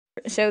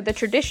So the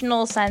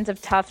traditional sense of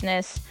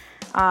toughness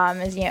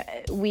is,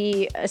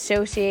 we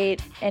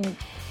associate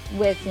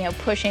with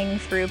pushing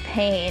through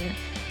pain,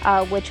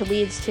 which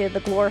leads to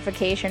the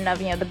glorification of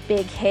the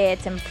big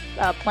hits and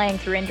playing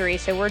through injury.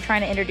 So we're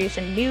trying to introduce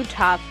a new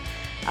tough,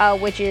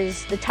 which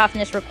is the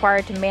toughness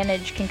required to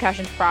manage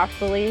concussions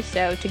properly.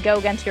 So to go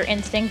against your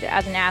instinct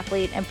as an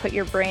athlete and put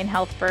your brain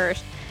health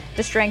first,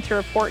 the strength to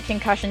report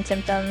concussion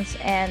symptoms,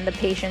 and the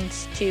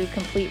patience to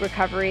complete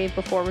recovery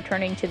before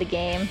returning to the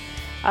game.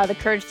 The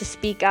courage to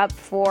speak up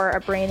for a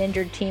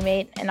brain-injured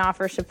teammate and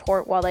offer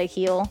support while they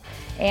heal,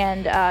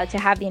 and to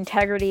have the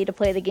integrity to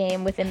play the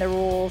game within the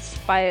rules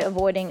by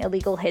avoiding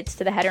illegal hits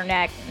to the head or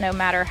neck, no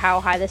matter how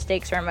high the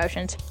stakes or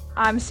emotions.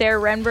 I'm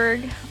Sarah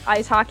Renberg,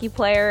 ice hockey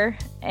player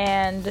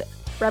and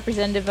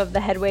representative of the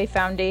Headway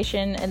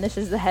Foundation, and this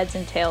is the Heads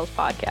and Tails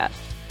podcast.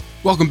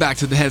 Welcome back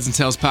to the Heads and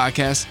Tails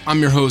podcast.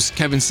 I'm your host,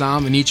 Kevin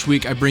Som, and each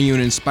week I bring you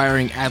an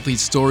inspiring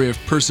athlete's story of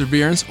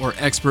perseverance or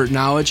expert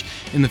knowledge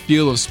in the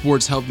field of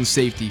sports health and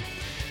safety.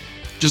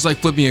 Just like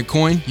flipping a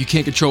coin, you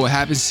can't control what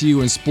happens to you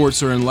in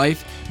sports or in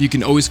life. You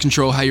can always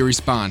control how you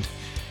respond.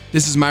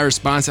 This is my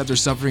response after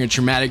suffering a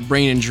traumatic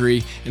brain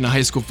injury in a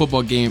high school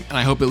football game, and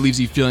I hope it leaves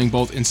you feeling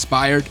both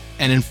inspired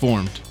and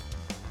informed.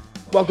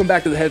 Welcome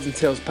back to the Heads and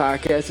Tails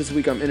podcast. This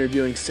week I'm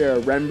interviewing Sarah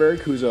Renberg,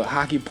 who's a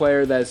hockey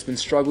player that's been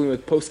struggling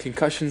with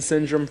post-concussion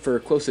syndrome for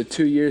close to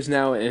 2 years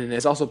now, and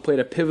has also played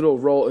a pivotal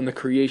role in the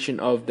creation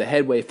of the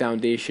Headway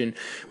Foundation,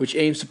 which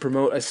aims to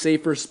promote a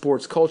safer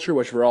sports culture,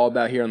 which we're all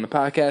about here on the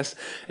podcast,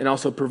 and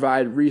also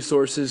provide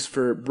resources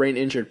for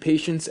brain-injured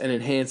patients and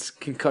enhance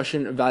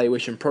concussion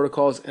evaluation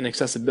protocols and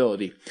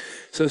accessibility.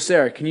 So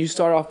Sarah, can you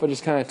start off by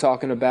just kind of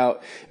talking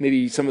about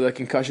maybe some of the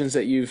concussions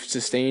that you've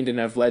sustained and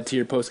have led to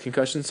your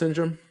post-concussion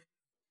syndrome?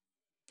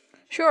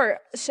 Sure.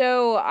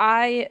 So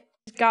I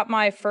got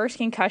my first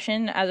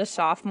concussion as a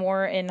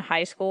sophomore in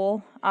high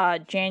school,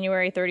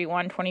 January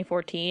 31,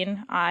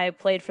 2014. I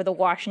played for the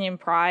Washington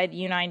Pride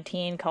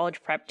U19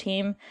 college prep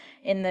team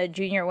in the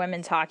Junior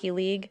Women's Hockey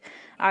League.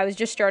 I was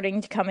just starting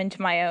to come into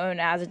my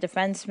own as a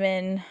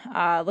defenseman,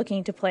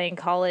 looking to play in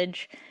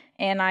college,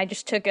 and I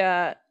just took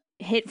a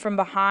hit from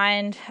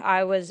behind.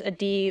 I was a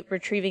D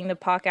retrieving the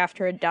puck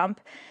after a dump,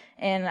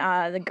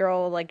 and the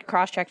girl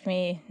cross-checked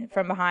me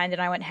from behind, and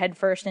I went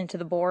headfirst into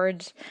the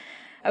boards.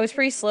 I was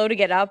pretty slow to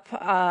get up.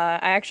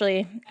 I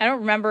don't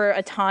remember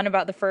a ton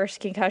about the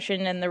first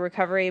concussion and the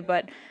recovery,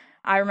 but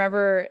I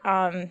remember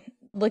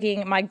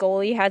looking. My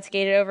goalie had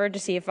skated over to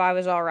see if I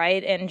was all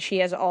right, and she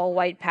has all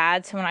white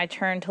pads. So when I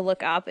turned to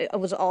look up, it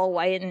was all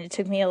white, and it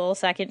took me a little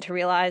second to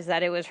realize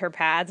that it was her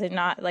pads and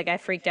not I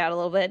freaked out a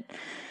little bit.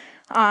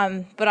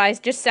 But I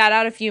just sat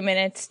out a few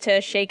minutes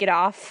to shake it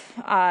off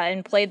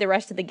and played the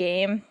rest of the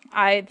game.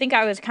 I think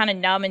I was kind of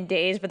numb and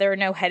dazed, but there were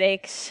no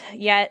headaches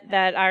yet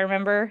that I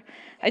remember.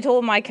 I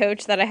told my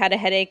coach that I had a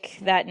headache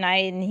that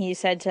night, and he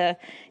said to,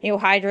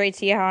 hydrate,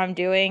 see how I'm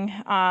doing.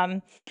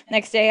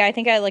 Next day, I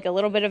think I had a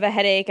little bit of a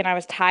headache, and I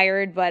was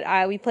tired, but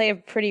we play a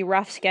pretty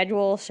rough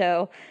schedule,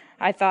 so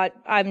I thought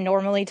I'm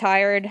normally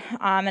tired.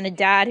 And a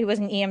dad who was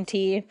an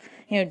EMT,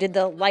 did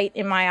the light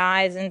in my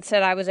eyes and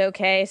said I was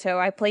okay. So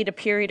I played a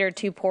period or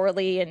two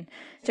poorly and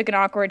took an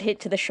awkward hit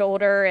to the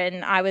shoulder,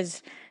 and I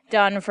was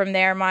done from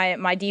there.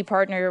 My D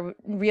partner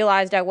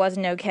realized I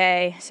wasn't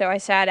okay, so I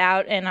sat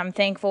out, and I'm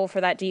thankful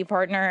for that D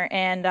partner.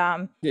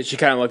 And she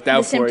kind of looked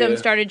out for you. The symptoms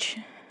started.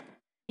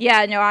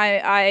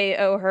 I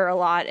owe her a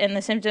lot, and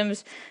the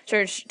symptoms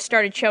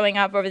started showing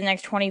up over the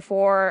next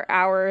 24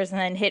 hours and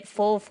then hit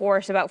full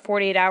force about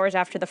 48 hours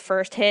after the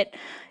first hit.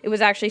 It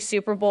was actually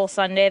Super Bowl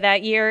Sunday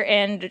that year,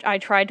 and I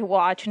tried to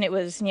watch, and it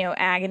was,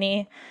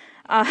 agony.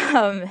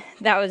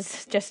 That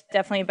was just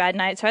definitely a bad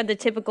night. So I had the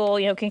typical,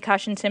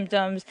 concussion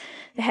symptoms,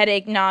 the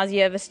headache,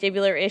 nausea,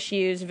 vestibular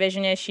issues,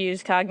 vision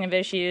issues, cognitive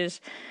issues,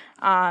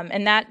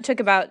 and that took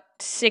about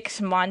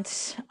 6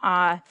 months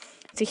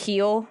to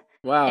heal.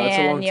 Wow, that's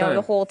a long time.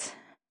 The whole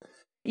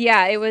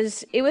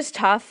it was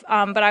tough,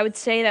 but I would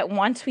say that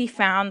once we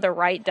found the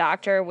right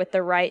doctor with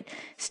the right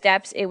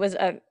steps, it was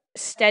a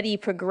steady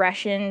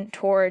progression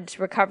towards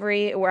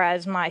recovery,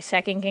 whereas my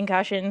second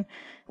concussion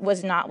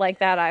was not like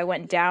that. I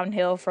went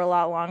downhill for a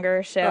lot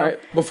longer. So, all right,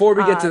 before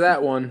we get to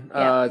that one,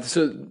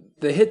 so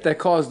the hit that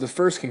caused the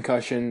first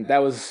concussion, that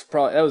was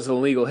an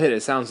illegal hit,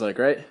 it sounds like,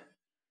 right?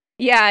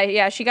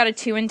 Yeah, she got a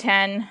 2 and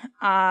 10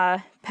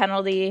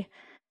 penalty.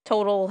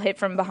 Total hit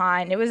from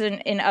behind. It was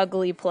an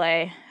ugly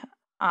play.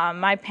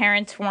 My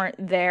parents weren't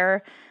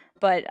there,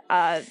 but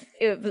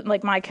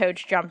my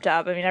coach jumped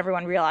up. I mean,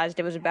 everyone realized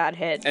it was a bad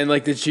hit. And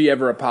did she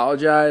ever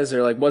apologize,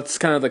 or what's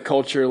kind of the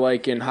culture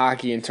like in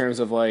hockey in terms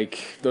of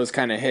those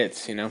kind of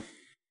hits?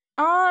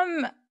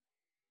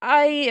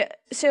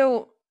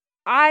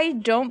 I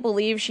don't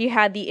believe she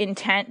had the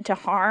intent to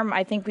harm.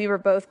 I think we were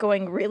both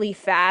going really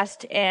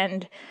fast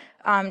and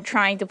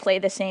trying to play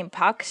the same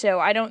puck. So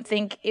I don't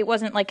think it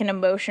wasn't an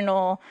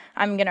emotional,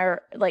 I'm going to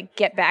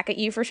get back at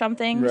you for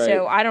something. Right.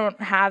 So I don't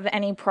have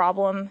any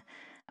problem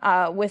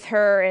with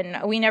her,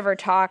 and we never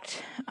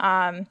talked.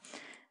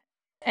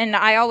 And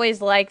I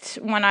always liked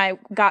when I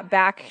got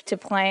back to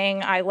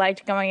playing, I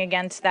liked going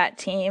against that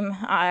team.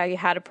 I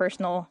had a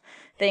personal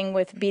thing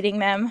with beating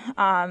them.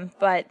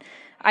 But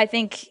I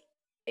think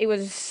it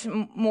was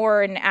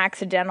more an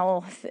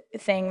accidental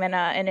thing than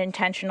an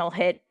intentional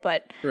hit.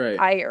 But Right.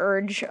 I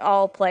urge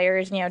all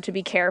players, to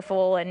be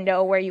careful and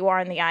know where you are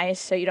on the ice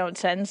so you don't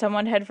send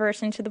someone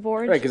headfirst into the Right,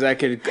 boards. because that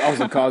could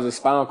also cause a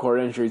spinal cord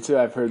injury too.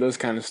 I've heard those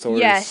kind of stories.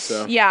 Yes.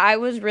 So Yeah, I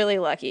was really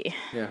lucky.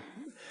 yeah.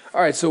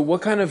 All right. So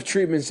what kind of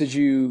treatments did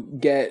you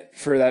get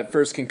for that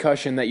first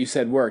concussion that you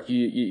said worked?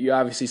 You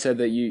obviously said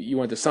that you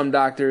went to some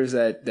doctors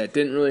that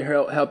didn't really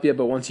help you,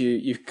 but once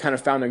you kind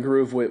of found a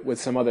groove with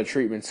some other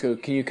treatments. So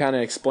can you kind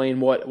of explain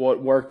what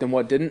worked and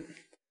what didn't?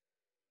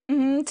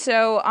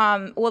 So,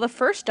 well, the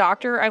first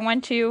doctor I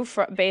went to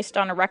based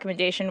on a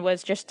recommendation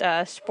was just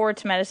a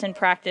sports medicine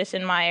practice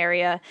in my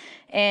area.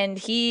 And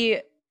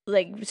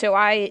so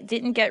I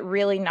didn't get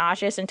really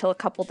nauseous until a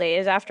couple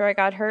days after I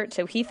got hurt.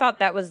 So he thought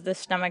that was the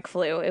stomach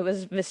flu. It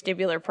was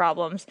vestibular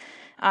problems.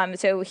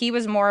 So he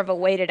was more of a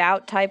wait it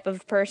out type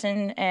of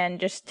person and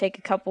just take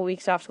a couple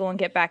weeks off school and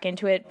get back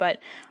into it. But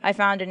I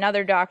found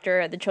another doctor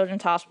at the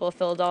Children's Hospital of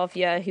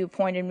Philadelphia who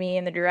pointed me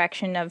in the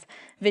direction of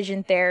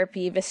vision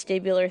therapy,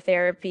 vestibular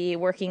therapy,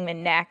 working the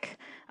neck,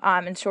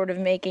 and sort of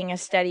making a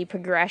steady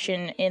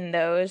progression in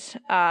those.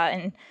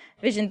 And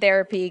vision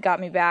therapy got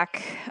me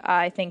back,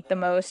 I think, the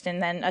most,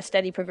 and then a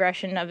steady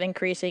progression of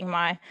increasing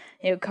my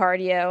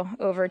cardio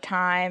over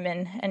time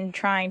and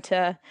trying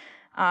to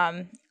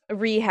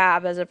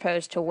rehab as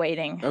opposed to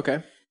waiting.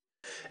 Okay.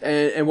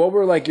 And what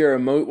were like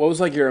what was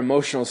like your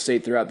emotional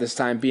state throughout this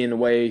time being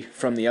away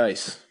from the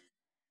ice?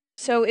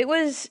 So it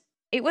was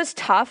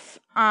tough,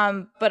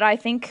 but I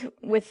think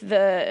with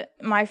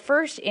my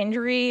first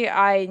injury,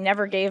 I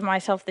never gave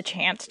myself the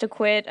chance to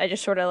quit. I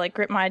just sort of like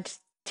gripped my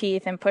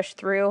teeth and pushed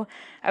through.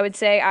 I would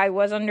say I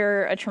was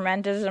under a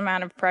tremendous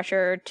amount of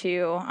pressure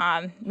to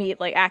meet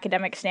like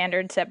academic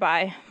standards set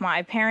by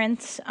my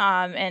parents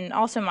and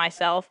also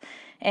myself,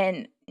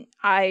 and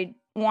I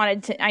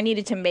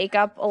needed to make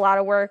up a lot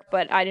of work,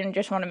 but I didn't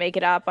just want to make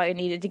it up. I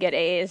needed to get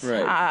A's.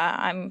 Right.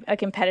 I'm a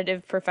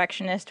competitive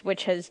perfectionist,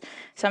 which has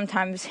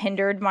sometimes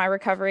hindered my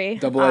recovery.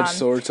 Double-edged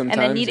sword sometimes.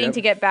 And then needing to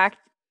get back.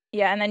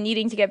 Yeah, and then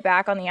needing to get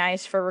back on the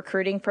ice for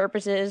recruiting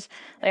purposes.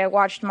 Like I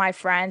watched my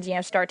friends,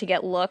 start to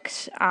get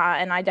looks,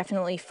 and I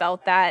definitely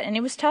felt that. And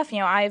it was tough.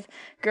 I've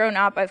grown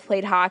up, I've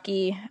played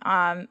hockey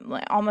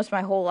almost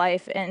my whole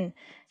life, and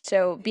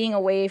so being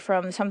away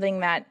from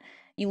something that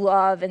you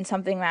love and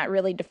something that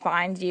really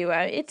defines you,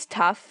 it's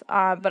tough.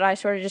 But I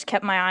sort of just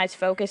kept my eyes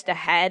focused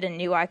ahead and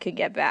knew I could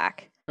get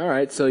back. All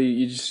right, so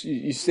you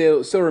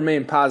still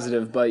remain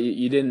positive, but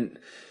you didn't.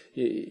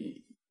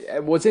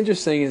 What's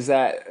interesting is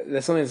that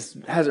something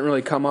that hasn't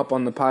really come up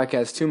on the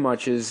podcast too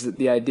much is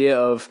the idea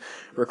of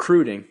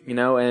recruiting,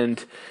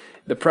 and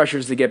the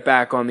pressures to get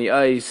back on the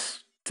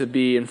ice to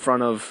be in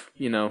front of,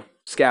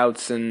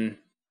 scouts and,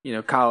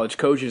 college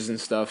coaches and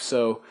stuff.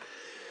 So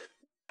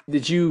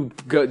did you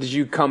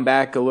come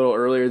back a little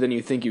earlier than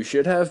you think you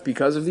should have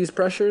because of these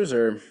pressures,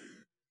 or?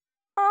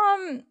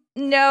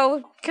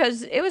 No,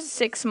 because it was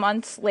 6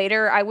 months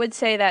later. I would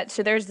say that.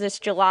 So there's this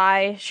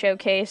July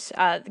showcase.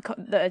 It's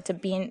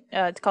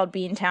called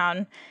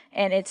Beantown,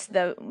 and it's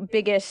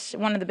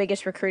one of the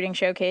biggest recruiting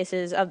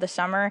showcases of the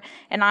summer.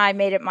 And I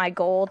made it my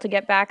goal to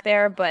get back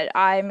there, but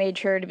I made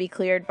sure to be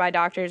cleared by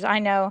doctors. I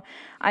know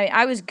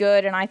I was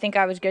good, and I think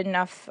I was good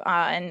enough,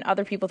 and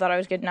other people thought I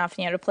was good enough,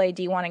 to play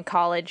D1 in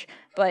college.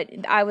 But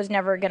I was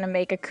never going to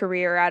make a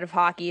career out of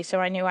hockey, so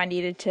I knew I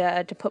needed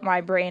to put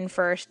my brain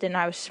first, and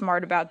I was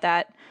smart about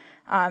that.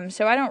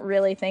 So I don't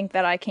really think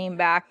that I came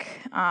back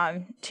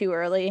too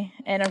early.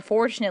 And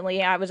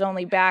unfortunately, I was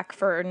only back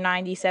for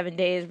 97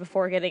 days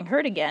before getting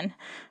hurt again.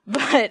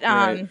 But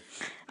Right.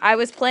 I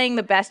was playing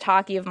the best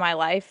hockey of my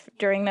life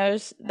during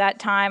that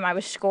time. I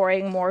was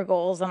scoring more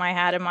goals than I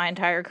had in my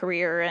entire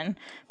career and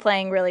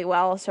playing really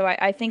well. So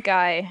I think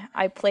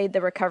I played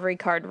the recovery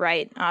card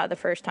right the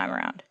first time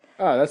around.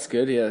 Oh, that's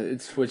good. Yeah,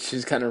 which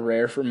is kind of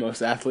rare for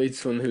most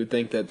athletes who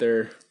think that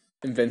they're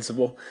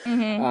invincible.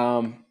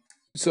 Mm-hmm.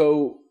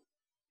 So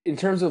in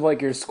terms of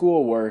like your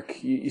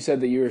schoolwork, you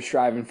said that you were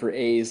striving for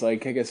A's,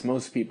 like I guess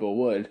most people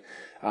would.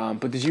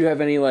 But did you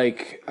have any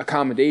like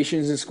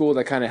accommodations in school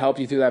that kind of helped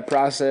you through that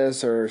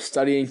process, or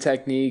studying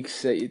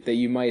techniques that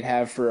you might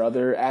have for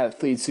other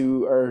athletes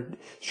who are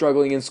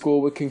struggling in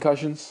school with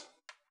concussions?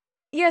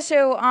 Yeah,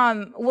 so,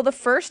 well, the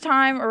first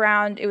time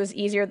around, it was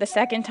easier. The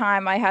second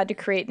time, I had to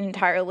create an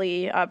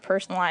entirely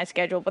personalized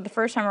schedule. But the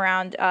first time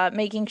around,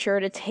 making sure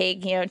to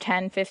take, 10,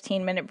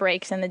 15-minute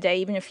breaks in the day,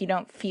 even if you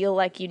don't feel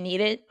like you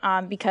need it,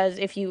 because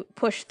if you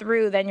push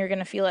through, then you're going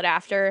to feel it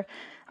after.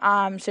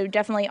 So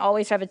definitely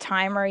always have a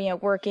timer,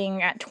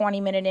 working at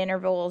 20-minute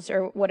intervals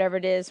or whatever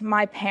it is.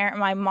 My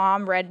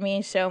mom read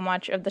me so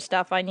much of the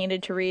stuff I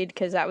needed to read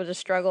because that was a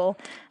struggle.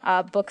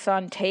 Books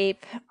on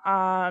tape.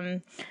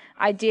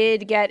 I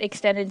did get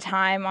extended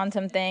time on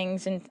some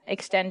things and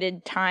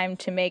extended time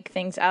to make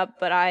things up,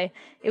 but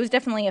it was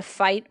definitely a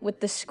fight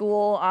with the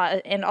school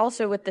and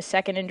also with the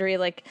second injury.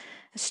 Like,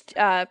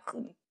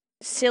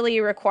 silly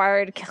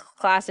required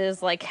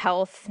classes like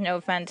health. No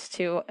offense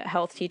to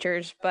health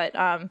teachers, but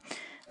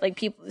like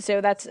people.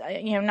 So that's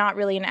not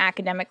really an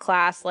academic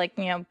class like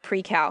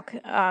pre-calc.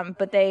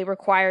 But they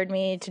required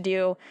me to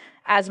do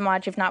as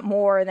much, if not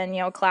more, than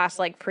a class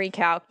like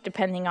pre-calc,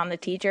 depending on the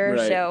teacher.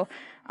 Right. So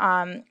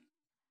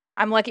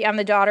I'm lucky. I'm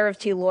the daughter of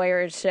two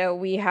lawyers, so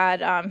we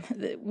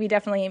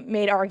definitely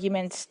made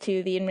arguments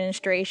to the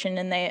administration,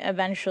 and they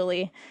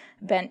eventually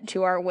bent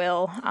to our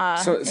will.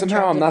 So in somehow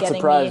terms I'm of not getting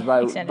surprised me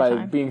by extended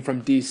time. being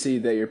from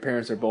DC that your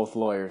parents are both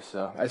lawyers.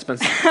 So I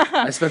spent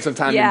some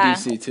time Yeah. in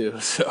DC too.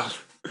 So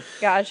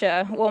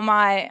Gotcha. Well,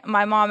 my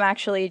mom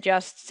actually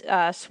just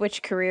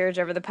switched careers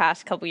over the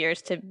past couple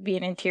years to be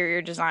an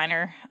interior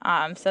designer.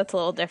 So that's a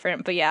little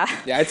different, but yeah.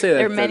 yeah, I'd say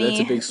There are that's a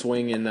many. big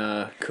swing in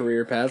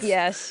career paths.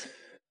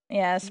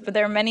 Yes, but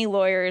there are many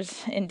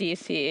lawyers in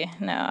DC.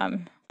 No,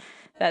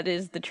 that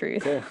is the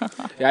truth. Cool.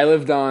 Yeah, I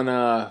lived on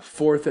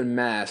 4th and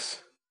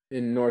Mass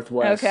in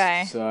Northwest.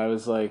 Okay. So I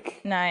was like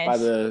Nice. by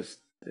the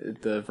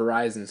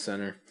Verizon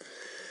Center.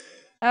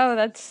 Oh,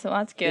 that's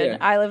good. Yeah.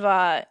 I live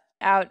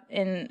out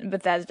in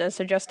Bethesda,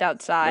 so just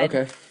outside.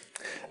 Okay.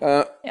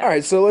 All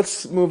right, so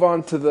let's move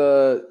on to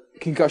the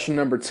concussion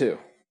number 2.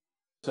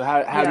 So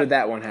how did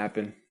that one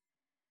happen?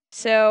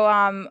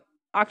 So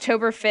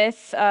October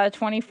 5th,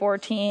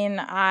 2014,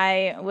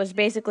 I was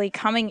basically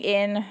coming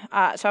in.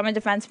 So I'm a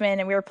defenseman,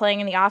 and we were playing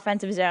in the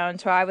offensive zone.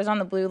 So I was on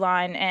the blue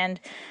line, and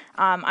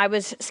I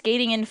was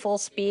skating in full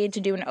speed to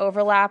do an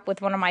overlap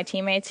with one of my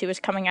teammates who was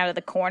coming out of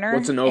the corner.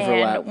 What's an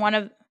overlap? And one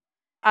of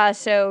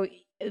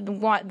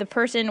the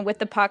person with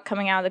the puck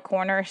coming out of the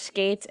corner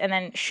skates, and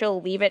then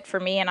she'll leave it for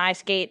me, and I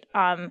skate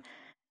on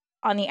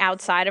the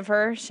outside of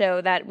her, so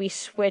that we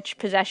switch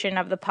possession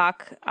of the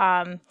puck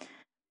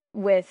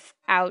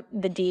without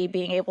the D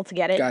being able to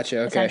get it.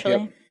 Gotcha. Okay. Essentially.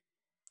 Yep.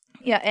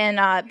 Yeah,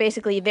 and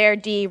basically their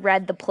D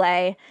read the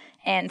play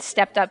and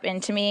stepped up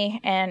into me,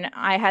 and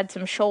I had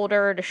some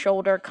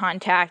shoulder-to-shoulder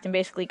contact and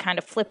basically kind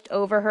of flipped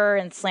over her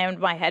and slammed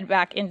my head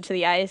back into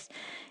the ice.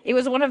 It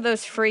was one of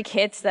those freak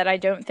hits that I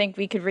don't think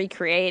we could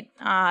recreate.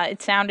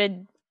 It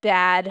sounded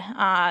bad,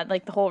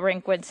 like the whole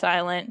rink went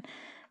silent.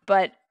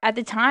 But at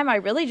the time, I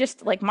really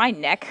just, like, my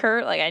neck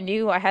hurt. Like, I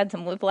knew I had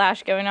some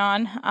whiplash going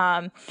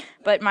on,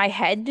 but my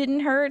head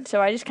didn't hurt,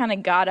 so I just kind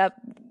of got up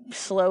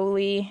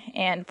slowly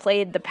and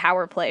played the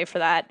power play for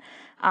that.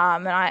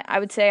 And I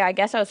would say, I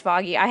guess I was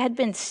foggy. I had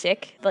been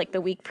sick, like,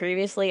 the week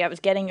previously. I was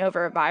getting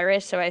over a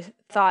virus, so I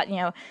thought,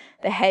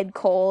 the head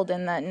cold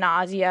and the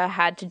nausea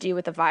had to do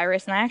with the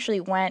virus. And I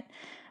actually went,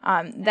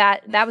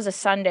 that was a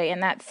Sunday,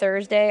 and that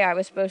Thursday I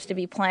was supposed to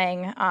be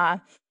playing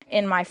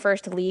in my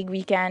first league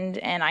weekend,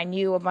 and I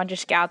knew a bunch of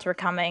scouts were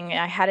coming.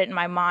 I had it in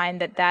my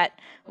mind that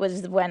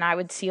was when I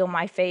would seal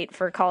my fate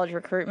for college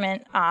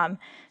recruitment.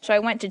 So I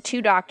went to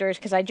 2 doctors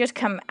because I just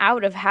come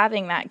out of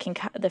having that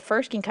the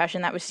first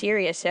concussion that was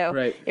serious. So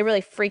Right. It really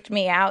freaked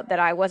me out that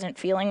I wasn't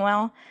feeling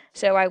well.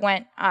 So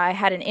I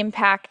had an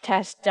impact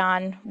test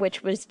done,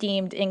 which was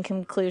deemed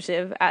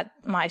inconclusive at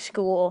my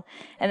school.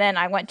 And then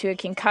I went to a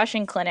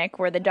concussion clinic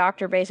where the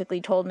doctor basically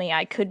told me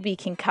I could be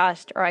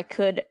concussed or I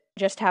could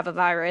just have a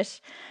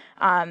virus.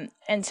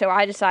 And so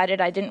I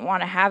decided I didn't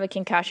want to have a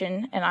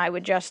concussion and I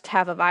would just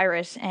have a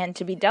virus. And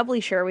to be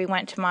doubly sure, we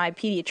went to my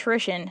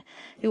pediatrician,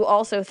 who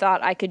also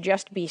thought I could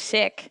just be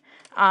sick.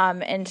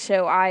 And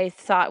so I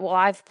thought, well,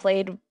 I've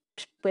played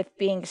with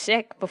being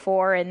sick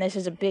before, and this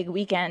is a big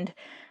weekend.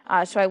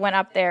 So I went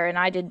up there, and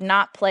I did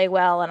not play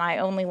well, and I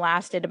only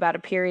lasted about a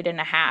period and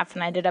a half,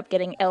 and I ended up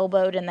getting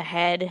elbowed in the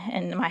head,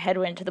 and my head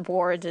went to the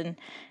boards, and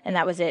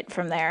that was it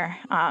from there.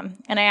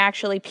 And I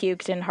actually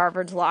puked in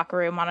Harvard's locker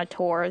room on a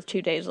tour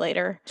 2 days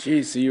later.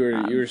 Geez, so you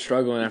were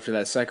struggling after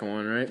that second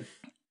one, right?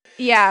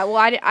 Yeah, well,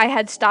 I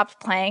had stopped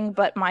playing,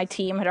 but my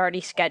team had already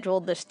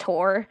scheduled this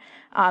tour,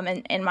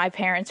 and my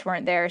parents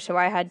weren't there, so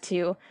I had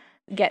to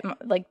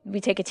we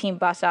take a team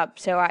bus up,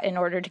 so in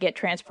order to get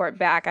transport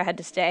back, I had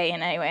to stay,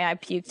 and anyway, I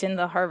puked in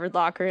the Harvard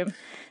locker room.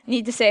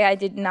 Need to say I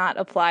did not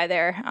apply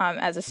there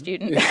as a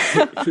student.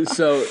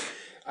 So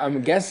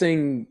I'm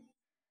guessing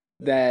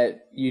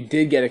that you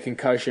did get a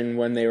concussion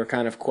when they were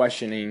kind of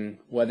questioning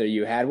whether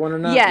you had one or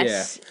not?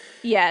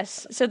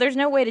 Yes. So there's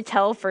no way to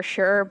tell for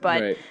sure,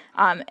 but Right.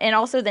 And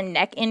also the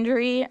neck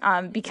injury,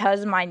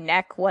 because my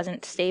neck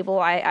wasn't stable,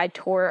 I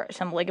tore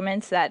some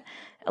ligaments that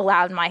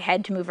allowed my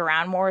head to move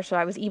around more, so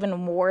I was even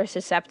more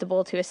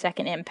susceptible to a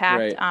second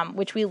impact, Right.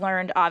 Which we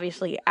learned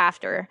obviously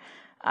after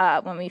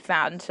when we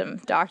found some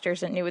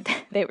doctors that knew what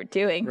they were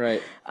doing.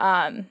 Right.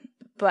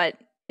 But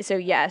so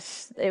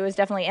yes, it was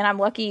definitely, and I'm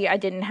lucky I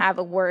didn't have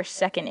a worse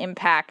second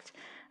impact.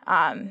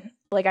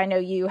 Like I know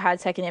you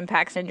had second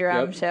impact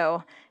syndrome, Yep.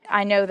 so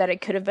I know that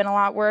it could have been a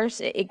lot worse.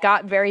 It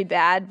got very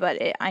bad,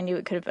 but I knew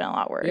it could have been a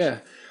lot worse. Yeah.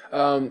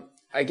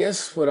 I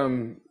guess what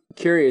I'm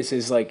curious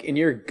is, like, in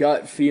your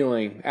gut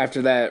feeling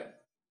after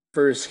that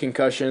first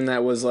concussion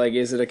that was like,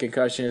 is it a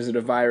concussion? Is it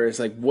a virus?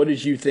 Like, what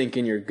did you think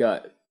in your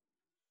gut?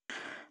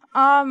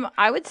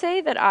 I would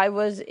say that I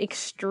was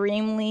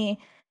extremely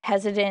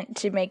hesitant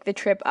to make the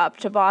trip up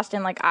to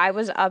Boston. Like, I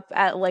was up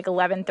at like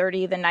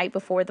 11:30 the night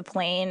before the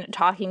plane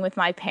talking with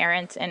my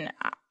parents, and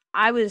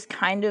I was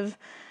kind of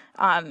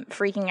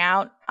freaking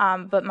out.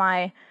 But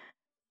my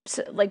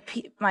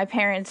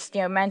parents,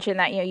 mentioned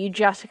that, you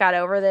just got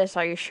over this.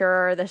 Are you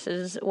sure this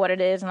is what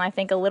it is? And I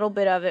think a little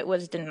bit of it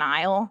was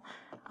denial.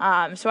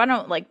 So I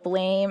don't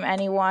blame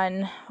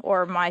anyone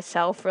or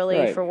myself really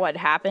Right. for what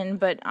happened,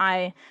 but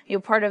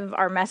part of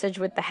our message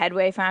with the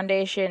Headway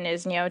Foundation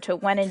is, to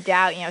when in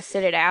doubt,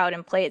 sit it out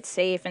and play it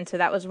safe. And so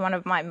that was one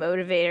of my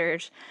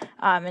motivators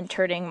in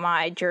turning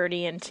my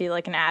journey into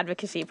an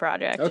advocacy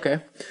project.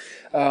 Okay.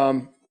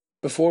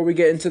 Before we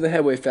get into the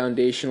Headway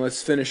Foundation,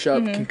 let's finish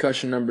up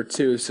concussion number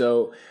 2.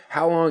 So,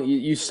 how long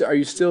are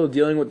you still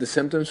dealing with the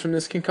symptoms from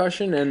this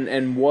concussion,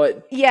 and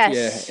what?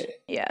 Yes. Yeah.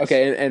 Yes.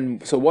 Okay,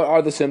 and so what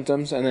are the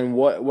symptoms, and then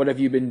what have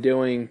you been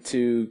doing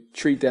to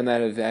treat them that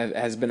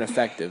has been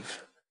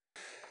effective?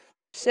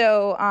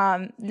 So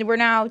we're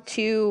now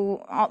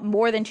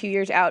more than 2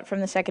 years out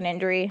from the second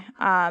injury.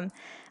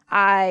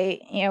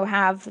 I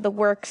have the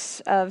works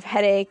of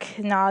headache,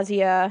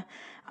 nausea.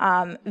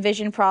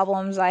 Vision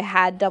problems. I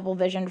had double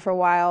vision for a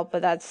while,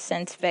 but that's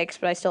since fixed,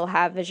 but I still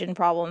have vision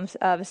problems,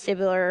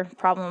 vestibular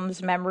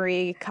problems,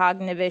 memory,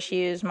 cognitive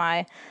issues.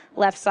 My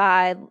left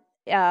side,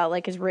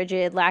 is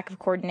rigid, lack of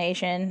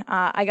coordination.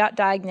 I got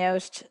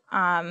diagnosed,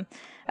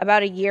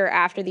 about a year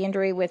after the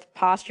injury with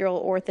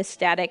postural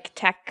orthostatic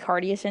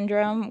tachycardia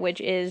syndrome, which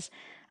is,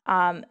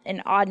 an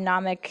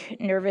autonomic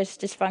nervous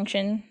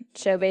dysfunction.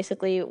 So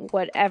basically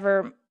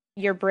whatever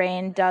your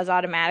brain does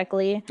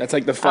automatically. That's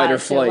like the fight or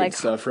flight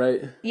stuff,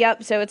 right?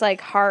 Yep. So it's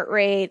heart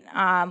rate,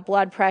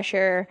 blood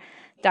pressure,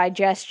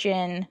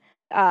 digestion,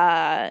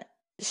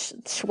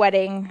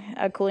 sweating,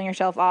 cooling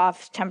yourself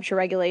off, temperature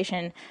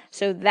regulation.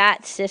 So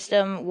that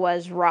system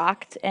was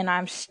rocked, and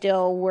I'm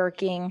still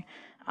working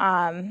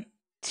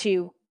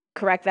to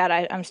correct that.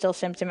 I'm still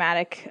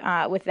symptomatic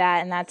with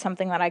that, and that's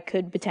something that I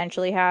could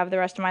potentially have the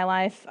rest of my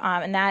life.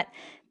 And that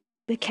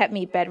kept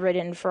me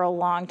bedridden for a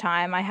long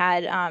time. I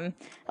had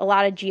a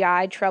lot of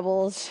GI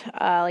troubles,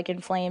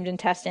 inflamed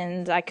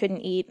intestines. I couldn't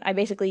eat. I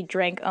basically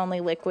drank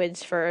only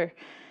liquids for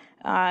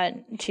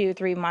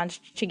 2-3 months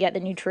to get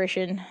the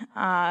nutrition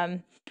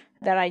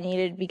that I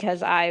needed, because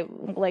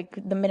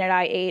the minute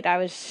I ate, I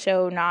was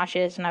so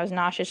nauseous, and I was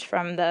nauseous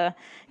from the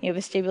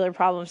vestibular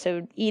problems.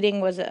 So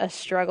eating was a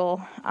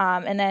struggle.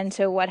 And then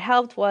so what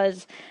helped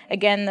was,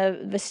 again,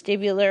 the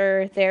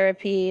vestibular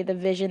therapy, the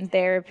vision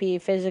therapy,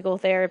 physical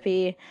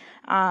therapy.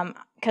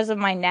 Because of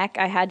my neck,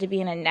 I had to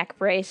be in a neck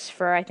brace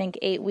for I think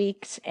 8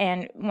 weeks,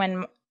 and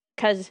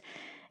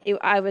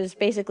I was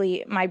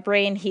basically, my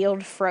brain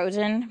healed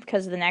frozen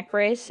because of the neck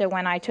brace. So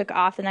when I took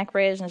off the neck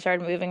brace and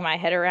started moving my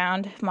head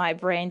around, my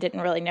brain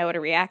didn't really know how to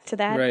react to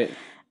that. Right.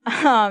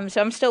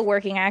 So I'm still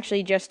working. I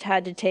actually I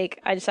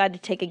decided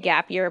to take a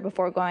gap year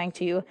before going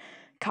to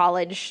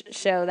college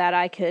so that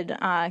I could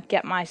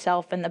get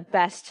myself in the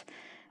best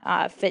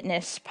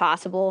fitness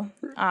possible,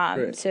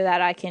 so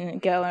that I can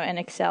go and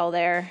excel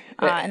there,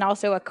 and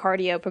also a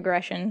cardio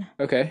progression.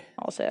 Okay.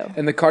 Also.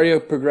 And the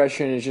cardio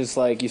progression is just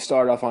you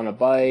start off on a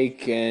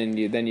bike,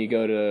 and then you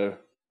go to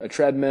a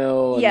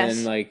treadmill, and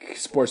Yes. then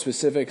sports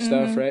specific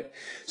stuff, right?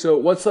 So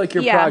what's your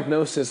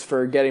prognosis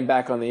for getting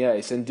back on the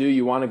ice, and do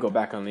you want to go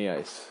back on the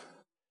ice?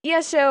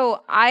 Yeah,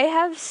 so I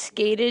have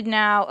skated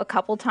now a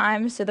couple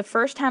times. So the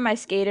first time I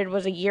skated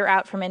was a year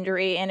out from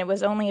injury, and it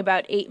was only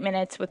about 8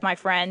 minutes with my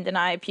friend, and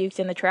I puked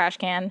in the trash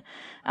can.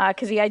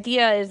 Because the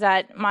idea is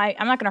that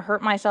I'm not going to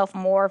hurt myself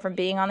more from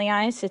being on the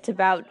ice. It's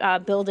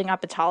about building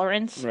up a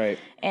tolerance. Right.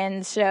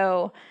 And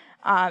so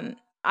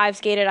I've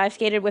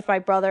skated with my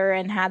brother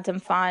and had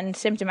some fun,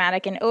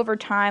 symptomatic. And over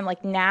time,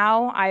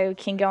 now I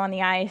can go on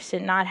the ice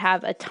and not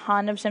have a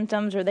ton of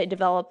symptoms, or they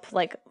develop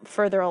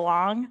further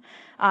along.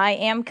 I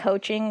am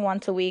coaching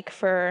once a week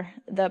for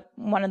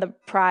one of the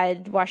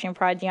Washington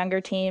Pride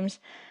younger teams.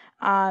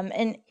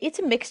 And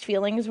it's mixed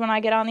feelings when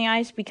I get on the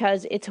ice,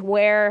 because it's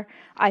where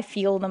I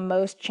feel the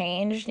most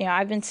change.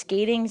 I've been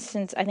skating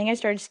since, I think I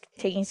started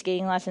taking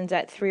skating lessons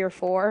at 3 or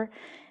 4.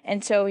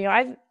 And so,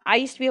 I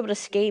used to be able to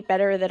skate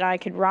better than I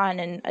could run,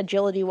 and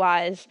agility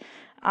wise.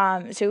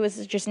 So it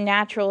was just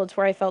natural. It's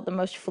where I felt the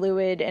most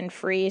fluid and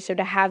free. So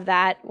to have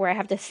that, where I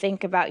have to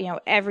think about,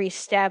 every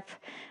step,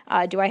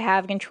 do I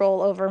have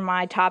control over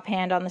my top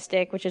hand on the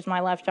stick, which is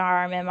my left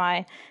arm? Am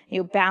I,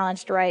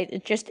 balanced right?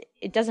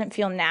 It doesn't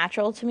feel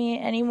natural to me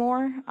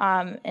anymore.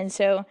 And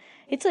so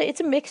it's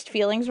a mixed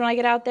feelings when I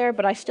get out there,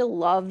 but I still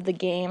love the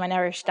game. I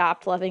never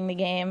stopped loving the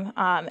game.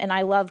 And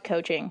I love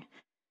coaching.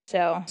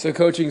 So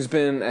coaching's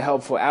been a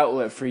helpful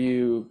outlet for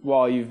you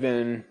while you've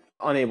been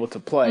unable to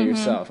play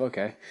yourself.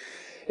 Okay.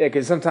 Yeah,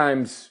 because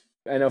sometimes,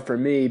 I know for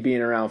me,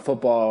 being around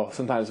football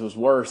sometimes was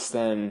worse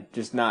than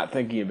just not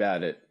thinking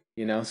about it,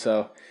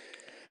 so.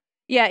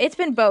 Yeah, it's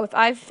been both.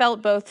 I've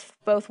felt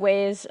both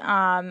ways.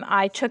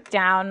 I took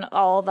down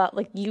all that,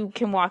 you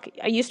can walk.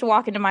 I used to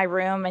walk into my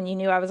room and you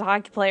knew I was a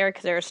hockey player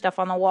because there was stuff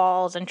on the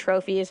walls and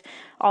trophies,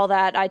 all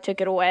that. I took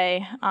it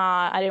away.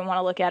 I didn't want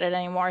to look at it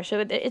anymore.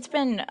 So it's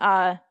been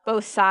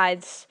both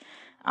sides.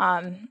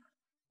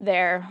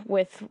 there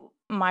with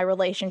my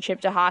relationship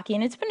to hockey,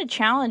 and it's been a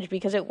challenge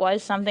because it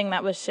was something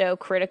that was so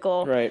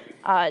critical Right.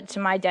 to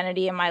my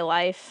identity and my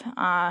life.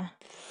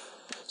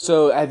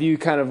 So have you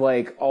kind of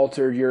like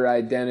altered your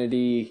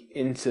identity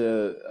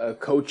into a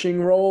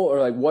coaching role, or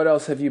like what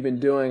else have you been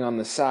doing on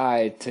the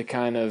side to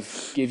kind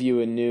of give you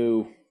a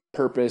new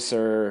purpose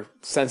or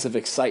sense of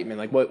excitement?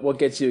 Like what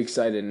gets you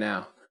excited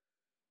now?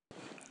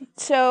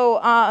 So,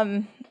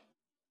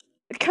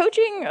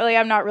 coaching, like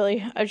I'm not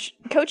really,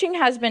 coaching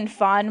has been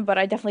fun, but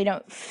I definitely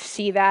don't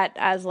see that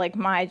as like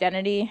my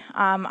identity.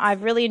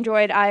 I've really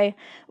enjoyed, I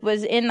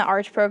was in the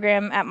arts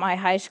program at my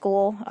high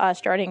school,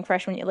 starting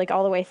freshman year, like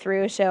all the way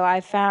through. So I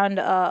found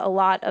a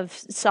lot of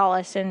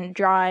solace in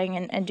drawing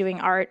and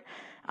doing art.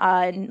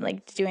 And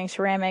like doing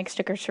ceramics,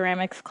 sticker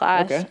ceramics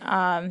class.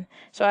 Okay.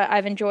 So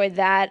I've enjoyed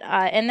that.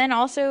 And then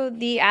also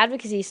the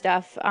advocacy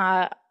stuff.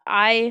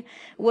 I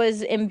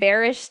was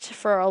embarrassed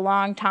for a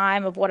long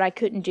time of what I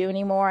couldn't do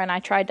anymore, and I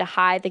tried to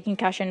hide the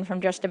concussion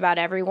from just about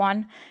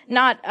everyone.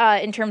 Not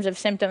in terms of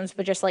symptoms,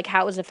 but just like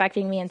how it was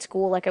affecting me in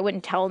school. Like I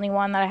wouldn't tell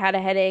anyone that I had a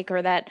headache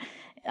or that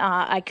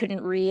I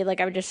couldn't read.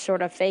 Like I would just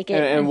sort of fake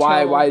it. And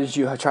why did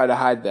you try to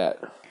hide that?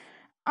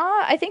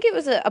 I think it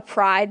was a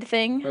pride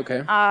thing.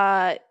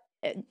 Okay.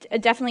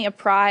 Definitely a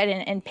pride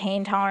and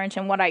pain tolerance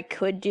and what I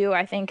could do.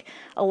 I think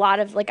a lot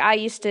of, like, I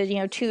used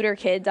to, tutor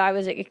kids. I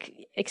was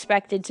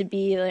expected to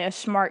be like, a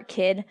smart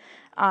kid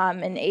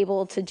and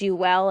able to do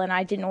well, and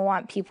I didn't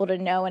want people to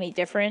know any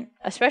different,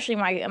 especially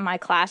my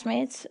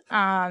classmates.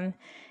 And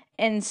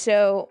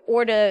so,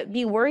 or to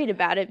be worried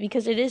about it,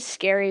 because it is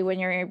scary when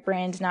your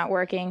brain's not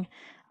working.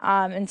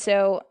 And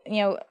so,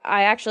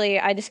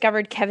 I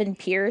discovered Kevin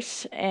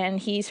Pierce, and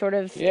he sort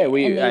of I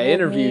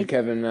interviewed me.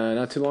 Kevin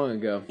not too long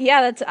ago.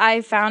 Yeah,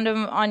 I found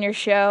him on your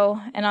show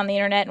and on the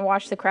internet and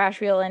watched the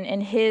crash reel,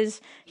 and he's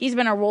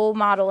been a role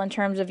model in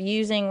terms of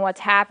using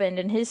what's happened,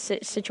 and his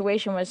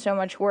situation was so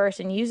much worse,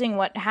 and using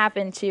what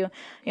happened to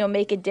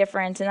make a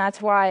difference, and that's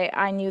why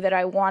I knew that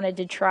I wanted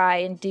to try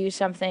and do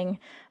something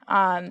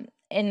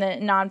in the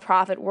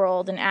nonprofit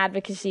world and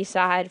advocacy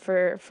side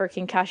for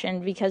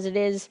concussion, because it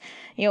is,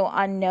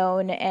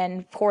 unknown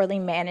and poorly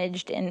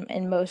managed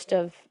in most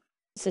of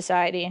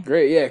society.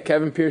 Great. Yeah.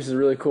 Kevin Pierce is a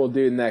really cool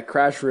dude. And that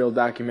crash reel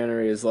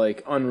documentary is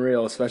like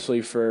unreal,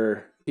 especially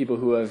for people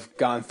who have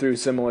gone through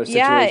similar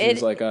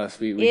situations like us.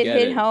 We get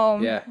it. Hit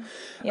home. Yeah.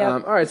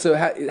 Yep. All right. So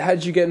how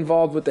did you get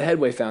involved with the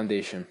Headway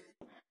Foundation?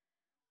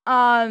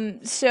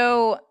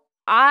 So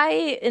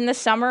in the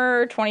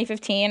summer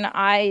 2015,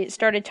 I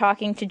started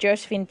talking to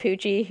Josephine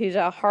Pucci, who's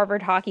a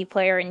Harvard hockey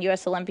player and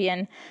U.S.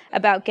 Olympian,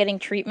 about getting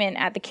treatment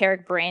at the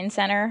Carrick Brain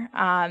Center.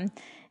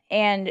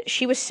 And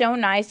she was so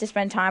nice to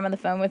spend time on the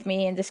phone with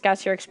me and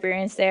discuss her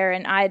experience there.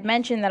 And I had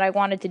mentioned that I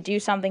wanted to do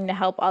something to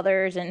help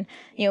others and,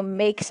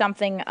 make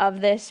something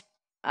of this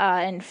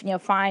and,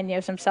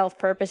 find, some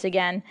self-purpose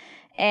again.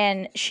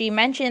 And she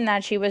mentioned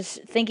that she was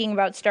thinking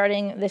about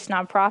starting this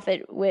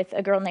nonprofit with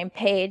a girl named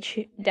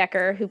Paige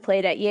Decker, who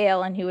played at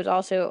Yale and who was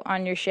also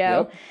on your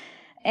show. Yep.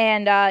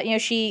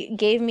 And, she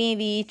gave me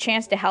the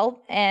chance to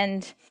help.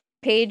 And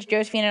Paige,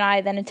 Josephine, and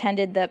I then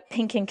attended the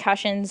Pink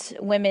Concussions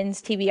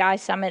Women's TBI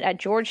Summit at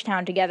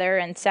Georgetown together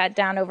and sat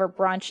down over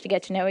brunch to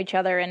get to know each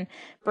other and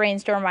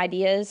brainstorm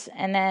ideas.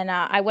 And then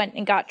I went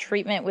and got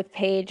treatment with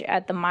Paige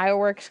at the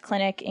Myoworks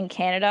Clinic in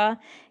Canada.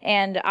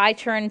 And I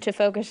turned to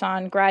focus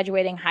on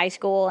graduating high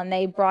school, and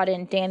they brought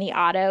in Danny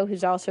Otto,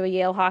 who's also a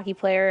Yale hockey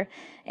player,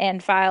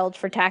 and filed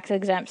for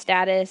tax-exempt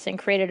status and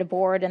created a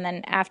board. And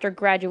then after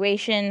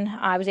graduation,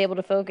 I was able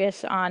to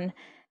focus on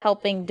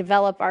helping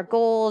develop our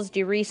goals,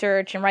 do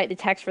research, and write the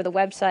text for the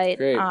website,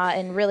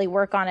 and really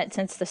work on it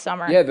since the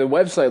summer. Yeah, the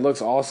website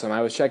looks awesome.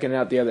 I was checking it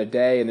out the other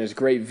day, and there's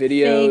great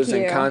videos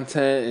and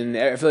content, and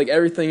I feel like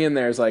everything in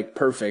there is like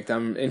perfect.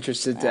 I'm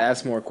interested to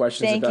ask more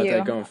questions about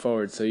that going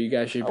forward. So you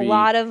guys should be a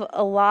lot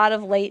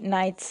of late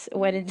nights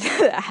went into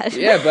that.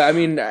 Yeah, but I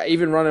mean,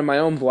 even running my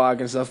own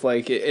blog and stuff,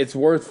 like it's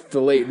worth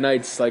the late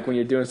nights. Like when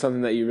you're doing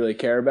something that you really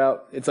care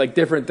about, it's like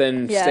different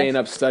than staying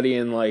up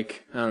studying.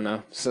 Like I don't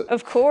know. So,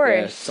 of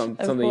course, yeah,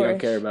 something you don't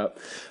care about.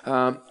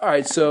 All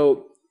right,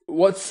 so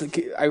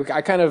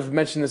I kind of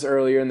mentioned this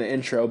earlier in the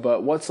intro,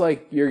 but what's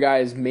like your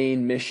guys'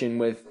 main mission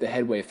with the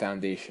Headway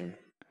Foundation?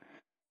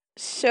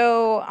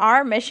 So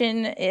our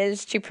mission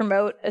is to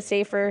promote a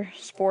safer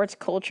sports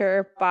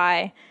culture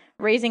by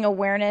raising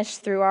awareness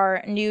through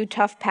our new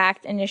Tough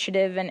Pact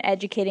initiative and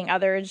educating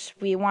others.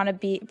 We want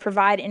to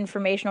provide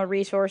informational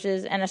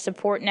resources and a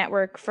support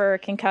network for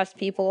concussed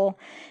people,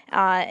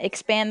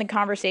 expand the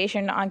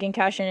conversation on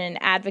concussion,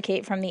 and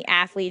advocate from the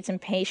athletes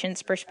and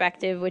patients'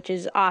 perspective, which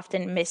is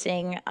often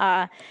missing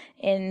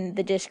in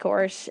the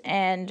discourse,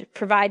 and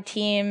provide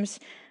teams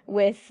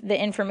with the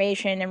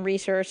information and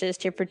resources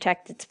to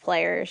protect its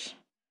players.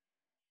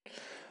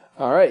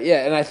 All right,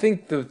 yeah, and I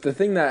think the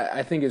thing that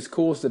I think is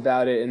coolest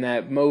about it, and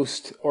that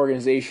most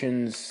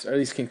organizations, or at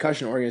least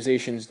concussion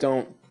organizations,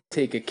 don't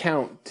take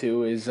account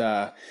to, is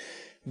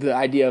the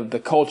idea of the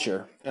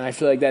culture. And I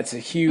feel like that's a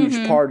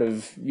huge part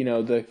of,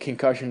 the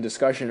concussion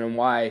discussion and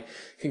why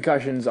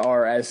concussions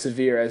are as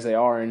severe as they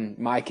are in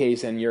my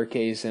case and your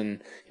case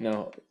and,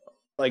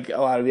 like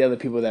a lot of the other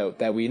people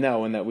that we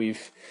know and that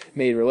we've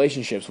made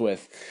relationships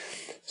with.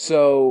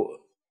 So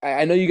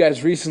I know you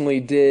guys recently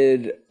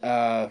did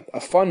a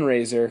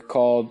fundraiser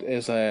called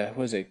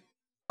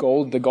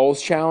the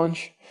Goals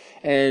Challenge,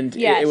 and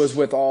Yes. it was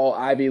with all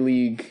Ivy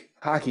League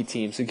hockey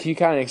teams. So can you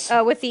kind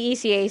of with the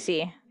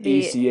ECAC, the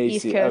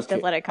East Coast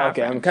Athletic Conference.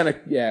 Okay, I'm kind of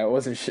I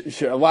wasn't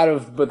sure.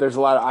 But there's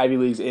a lot of Ivy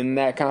Leagues in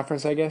that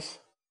conference, I guess.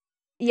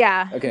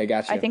 Yeah. Okay,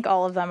 gotcha. I think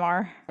all of them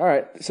are. All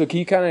right. So can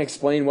you kind of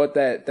explain what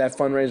that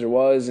fundraiser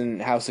was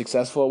and how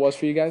successful it was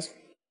for you guys?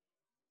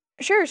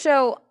 Sure.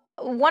 So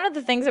one of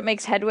the things that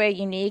makes Headway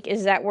unique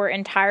is that we're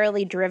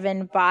entirely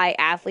driven by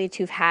athletes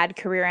who've had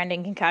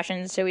career-ending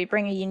concussions. So we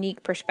bring a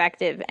unique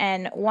perspective.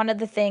 And one of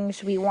the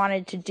things we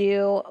wanted to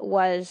do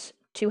was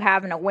to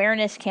have an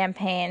awareness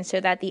campaign so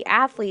that the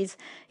athletes,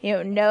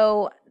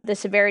 know the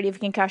severity of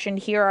concussion,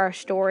 hear our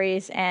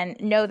stories, and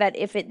know that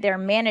if they're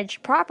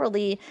managed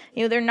properly,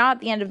 they're not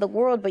the end of the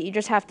world, but you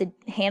just have to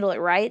handle it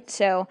right.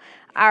 So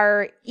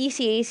our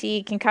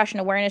ECAC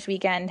Concussion Awareness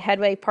Weekend,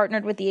 Headway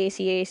partnered with the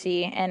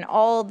ACAC, and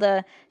all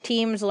the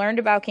teams learned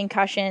about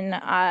concussion,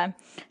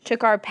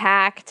 took our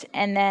pact,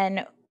 and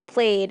then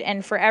played.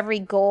 And for every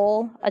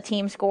goal a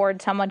team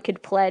scored, someone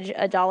could pledge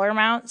a dollar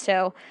amount.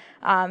 So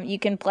you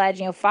can pledge,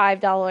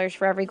 $5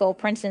 for every goal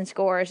Princeton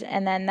scores,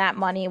 and then that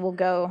money will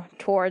go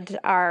towards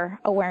our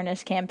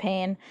awareness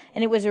campaign.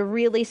 And it was a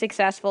really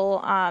successful.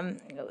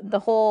 The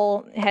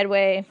whole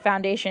Headway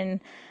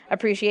Foundation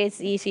appreciates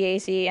the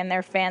ECAC and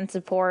their fan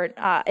support.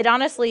 It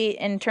honestly,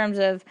 in terms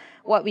of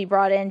what we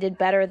brought in, did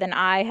better than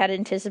I had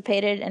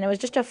anticipated, and it was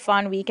just a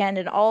fun weekend,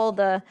 and all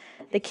the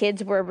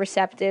kids were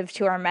receptive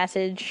to our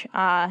message,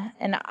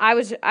 and I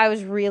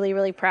was really,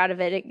 really proud of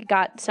it. It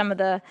got some of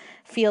the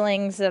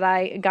feelings that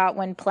I got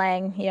when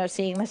playing,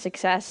 seeing the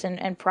success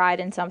and pride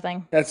in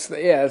something.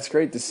 That's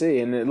great to see,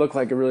 and it looked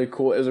like it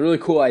was a really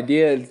cool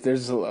idea.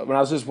 When I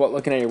was just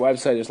looking at your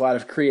website, there's a lot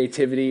of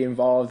creativity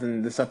involved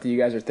in the stuff that you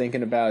guys are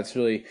thinking about. It's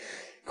really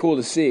cool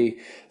to see.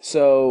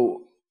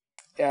 So,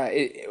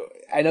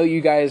 I know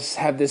you guys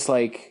have this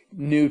like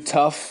new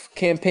tough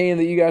campaign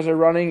that you guys are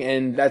running,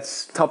 and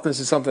toughness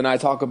is something I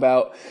talk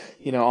about,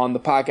 on the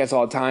podcast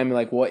all the time.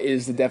 Like, what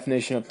is the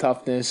definition of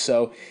toughness?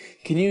 So,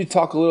 can you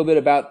talk a little bit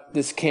about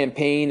this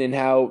campaign and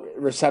how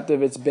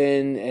receptive it's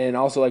been, and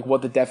also like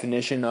what the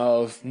definition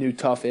of new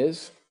tough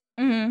is?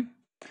 Mm-hmm.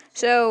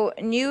 So,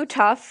 new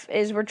tough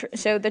is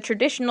so the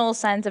traditional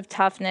sense of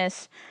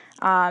toughness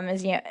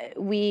is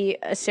we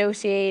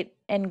associate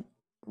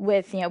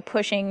with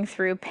pushing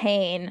through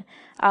pain,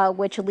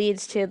 which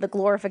leads to the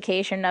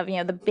glorification of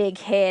the big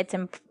hits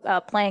and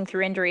playing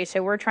through injury.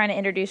 So we're trying to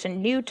introduce a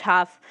new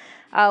tough,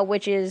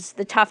 which is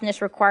the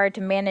toughness required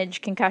to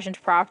manage concussions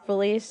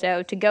properly.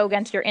 So to go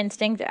against your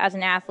instinct as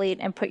an athlete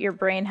and put your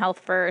brain health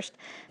first,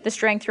 the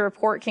strength to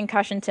report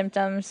concussion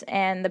symptoms,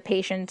 and the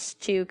patience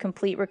to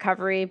complete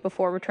recovery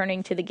before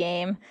returning to the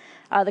game,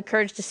 the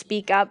courage to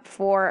speak up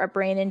for a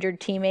brain-injured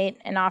teammate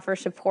and offer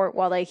support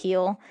while they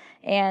heal,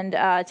 and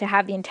to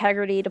have the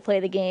integrity to play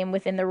the game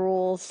within the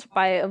rules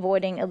by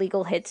avoiding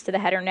illegal hits to the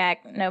head or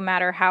neck, no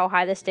matter how